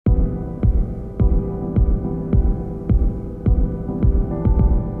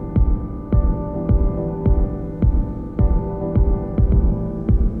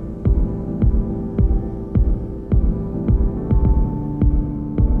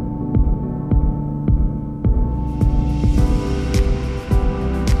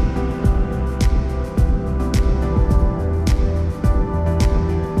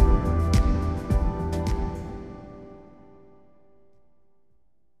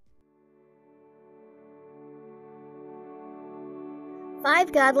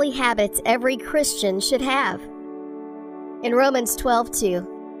5 godly habits every Christian should have. In Romans 12:2,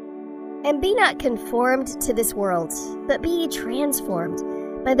 "And be not conformed to this world, but be ye transformed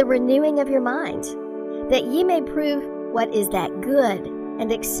by the renewing of your mind, that ye may prove what is that good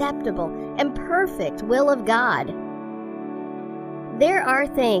and acceptable and perfect will of God." There are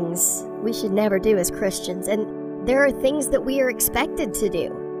things we should never do as Christians, and there are things that we are expected to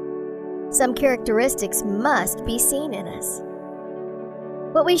do. Some characteristics must be seen in us.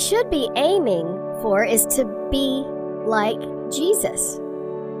 What we should be aiming for is to be like Jesus.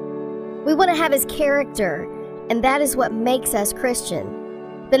 We want to have his character, and that is what makes us Christian.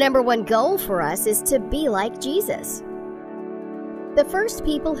 The number one goal for us is to be like Jesus. The first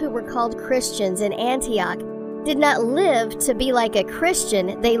people who were called Christians in Antioch did not live to be like a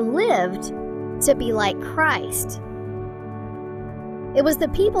Christian, they lived to be like Christ. It was the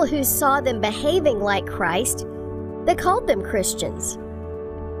people who saw them behaving like Christ that called them Christians.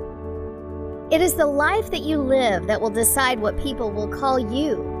 It is the life that you live that will decide what people will call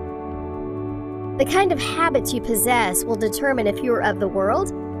you. The kind of habits you possess will determine if you are of the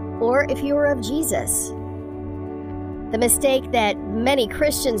world or if you are of Jesus. The mistake that many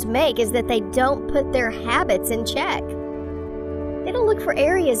Christians make is that they don't put their habits in check. They don't look for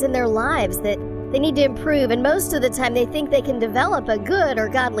areas in their lives that they need to improve, and most of the time they think they can develop a good or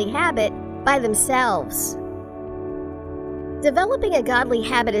godly habit by themselves. Developing a godly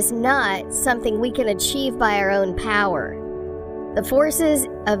habit is not something we can achieve by our own power. The forces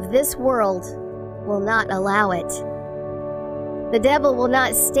of this world will not allow it. The devil will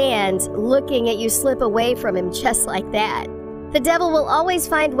not stand looking at you slip away from him just like that. The devil will always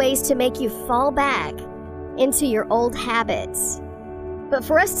find ways to make you fall back into your old habits. But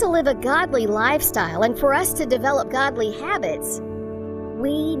for us to live a godly lifestyle and for us to develop godly habits,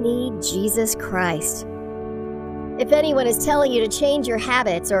 we need Jesus Christ. If anyone is telling you to change your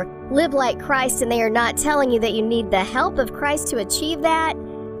habits or live like Christ and they are not telling you that you need the help of Christ to achieve that,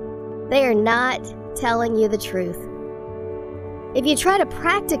 they are not telling you the truth. If you try to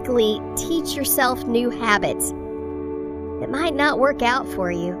practically teach yourself new habits, it might not work out for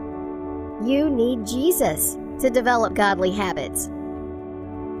you. You need Jesus to develop godly habits.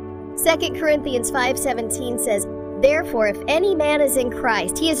 2 Corinthians 5:17 says, "Therefore, if any man is in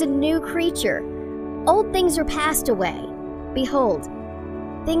Christ, he is a new creature. Old things are passed away. Behold,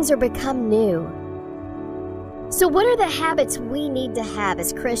 things are become new." So what are the habits we need to have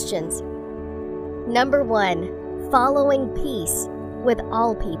as Christians? Number 1, following peace with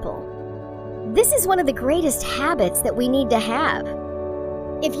all people. This is one of the greatest habits that we need to have.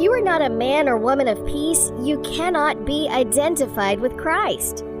 If you are not a man or woman of peace, you cannot be identified with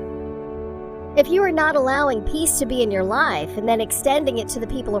Christ. If you are not allowing peace to be in your life and then extending it to the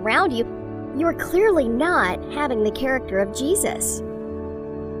people around you, you are clearly not having the character of Jesus.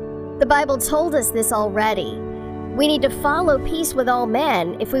 The Bible told us this already. We need to follow peace with all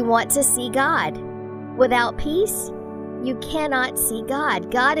men if we want to see God. Without peace, you cannot see God.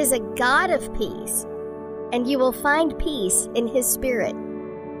 God is a God of peace, and you will find peace in His Spirit.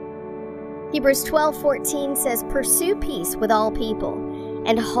 Hebrews 12:14 says, "Pursue peace with all people,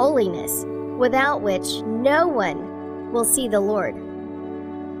 and holiness, without which no one will see the Lord."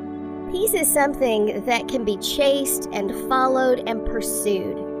 Peace is something that can be chased and followed and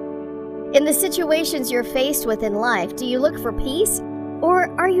pursued. In the situations you're faced with in life, do you look for peace, or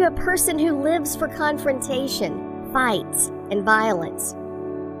are you a person who lives for confrontation, fights, and violence?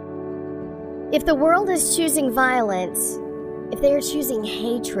 If the world is choosing violence, if they are choosing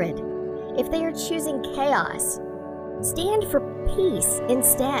hatred, if they are choosing chaos, stand for peace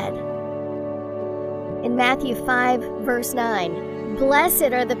instead. In Matthew 5, verse 9,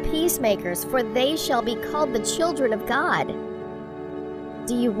 "Blessed are the peacemakers, for they shall be called the children of God."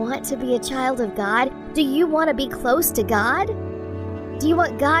 Do you want to be a child of God? Do you want to be close to God? Do you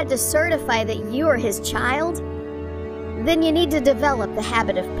want God to certify that you are His child? Then you need to develop the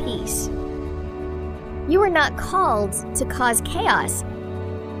habit of peace. You are not called to cause chaos.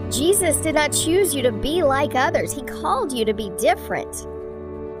 Jesus did not choose you to be like others. He called you to be different.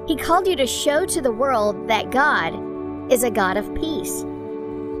 He called you to show to the world that God is a God of peace.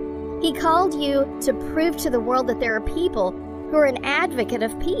 He called you to prove to the world that there are people who are an advocate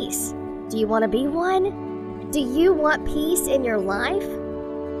of peace. Do you want to be one? Do you want peace in your life?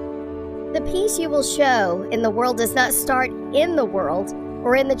 The peace you will show in the world does not start in the world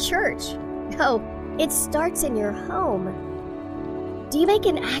or in the church. No, it starts in your home. Do you make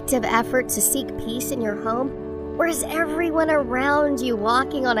an active effort to seek peace in your home? Or is everyone around you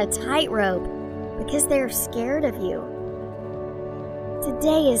walking on a tightrope because they're scared of you?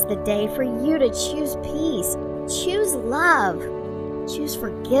 Today is the day for you to choose peace, choose love, Choose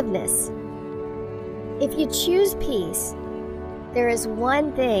forgiveness. If you choose peace, there is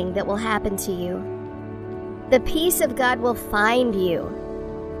one thing that will happen to you. The peace of God will find you.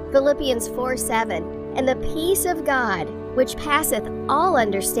 Philippians 4:7, and the peace of God, which passeth all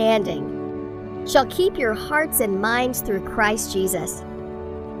understanding, shall keep your hearts and minds through Christ Jesus.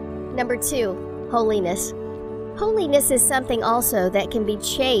 Number 2, holiness. Holiness is something also that can be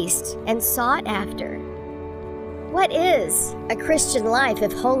chased and sought after. What is a Christian life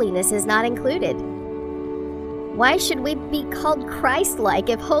if holiness is not included? Why should we be called Christ-like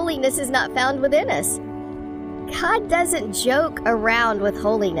if holiness is not found within us? God doesn't joke around with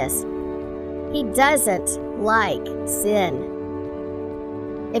holiness. He doesn't like sin.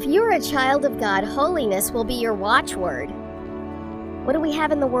 If you're a child of God, holiness will be your watchword. What do we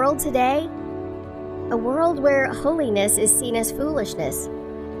have in the world today? A world where holiness is seen as foolishness.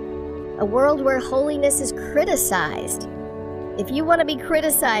 A world where holiness is criticized. If you want to be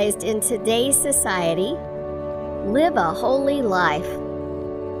criticized in today's society, live a holy life.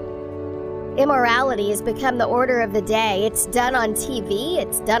 Immorality has become the order of the day. It's done on TV,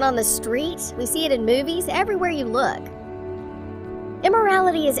 it's done on the street. We see it in movies, everywhere you look.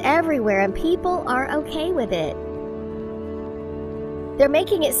 Immorality is everywhere and people are okay with it. They're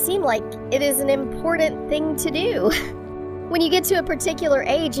making it seem like it is an important thing to do. When you get to a particular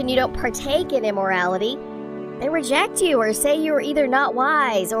age and you don't partake in immorality, they reject you or say you are either not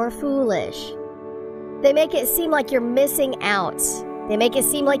wise or foolish. They make it seem like you're missing out. They make it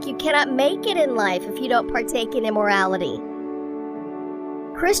seem like you cannot make it in life if you don't partake in immorality.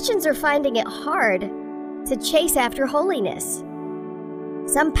 Christians are finding it hard to chase after holiness.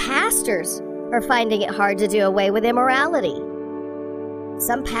 Some pastors are finding it hard to do away with immorality.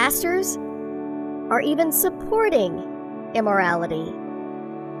 Some pastors are even supporting immorality.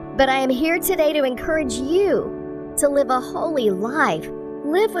 But I am here today to encourage you to live a holy life.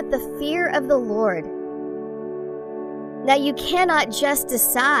 Live with the fear of the Lord. Now, you cannot just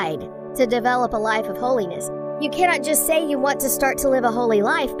decide to develop a life of holiness. You cannot just say you want to start to live a holy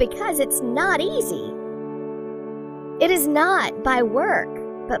life because it's not easy. It is not by work,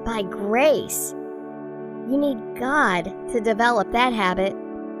 but by grace. You need God to develop that habit.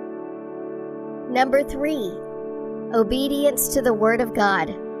 Number 3, obedience to the Word of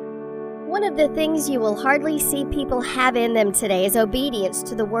God. One of the things you will hardly see people have in them today is obedience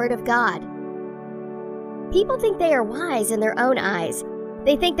to the Word of God. People think they are wise in their own eyes.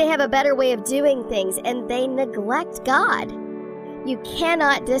 They think they have a better way of doing things, and they neglect God. You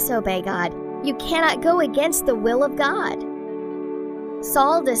cannot disobey God. You cannot go against the will of God.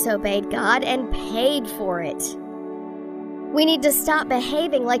 Saul disobeyed God and paid for it. We need to stop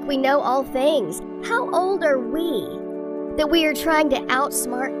behaving like we know all things. How old are we that we are trying to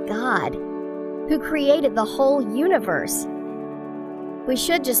outsmart God, who created the whole universe? We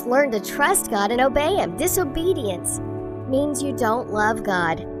should just learn to trust God and obey Him. Disobedience means you don't love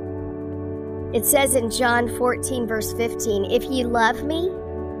God. It says in John 14, verse 15, "If ye love me,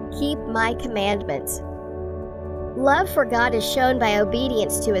 keep my commandments." Love for God is shown by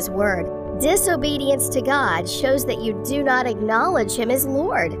obedience to His word. Disobedience to God shows that you do not acknowledge Him as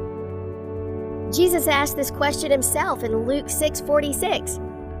Lord. Jesus asked this question Himself in Luke 6:46.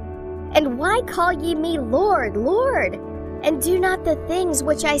 "And why call ye me Lord, Lord, and do not the things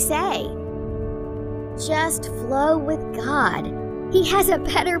which I say?" Just flow with God. He has a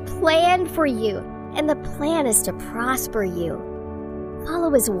better plan for you, and the plan is to prosper you.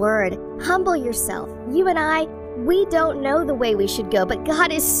 Follow His word. Humble yourself. You and I, we don't know the way we should go, but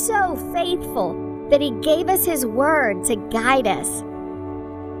God is so faithful that He gave us His word to guide us.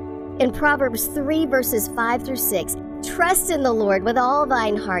 In Proverbs 3, verses 5 through 6, "Trust in the Lord with all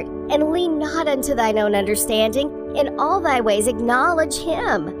thine heart, and lean not unto thine own understanding. In all thy ways acknowledge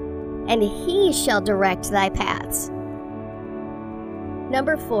Him, and He shall direct thy paths."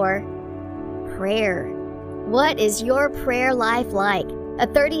 Number 4, prayer. What is your prayer life like? A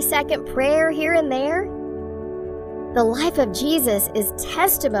 30-second prayer here and there? The life of Jesus is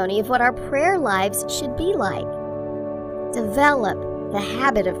testimony of what our prayer lives should be like. Develop the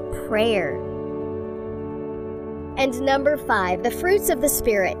habit of prayer. And number 5, the fruits of the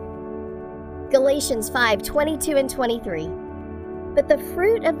Spirit. Galatians 5:22 and 23. "But the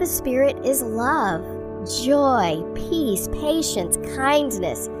fruit of the Spirit is love, joy, peace, patience,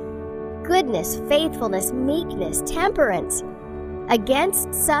 kindness, goodness, faithfulness, meekness, temperance.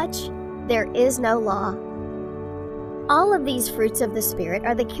 Against such there is no law." All of these fruits of the Spirit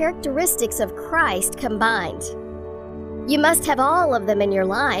are the characteristics of Christ combined. You must have all of them in your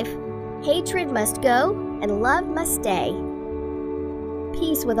life. Hatred must go and love must stay.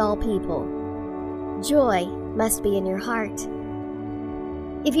 Peace with all people. Joy must be in your heart.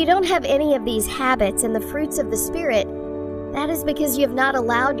 If you don't have any of these habits and the fruits of the Spirit, that is because you have not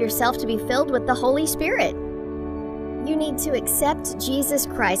allowed yourself to be filled with the Holy Spirit. You need to accept Jesus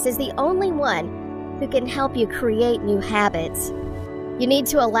Christ as the only one who can help you create new habits. You need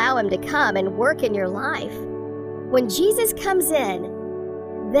to allow Him to come and work in your life. When Jesus comes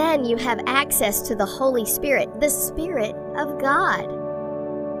in, then you have access to the Holy Spirit, the Spirit of God.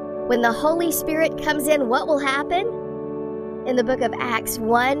 When the Holy Spirit comes in, what will happen? In the book of Acts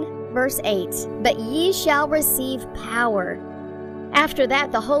 1, verse 8, "But ye shall receive power. After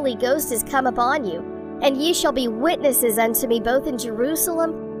that the Holy Ghost is come upon you, and ye shall be witnesses unto me both in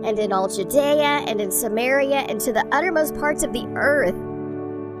Jerusalem and in all Judea and in Samaria and to the uttermost parts of the earth."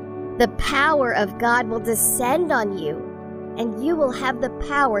 The power of God will descend on you, and you will have the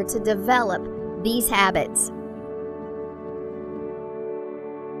power to develop these habits.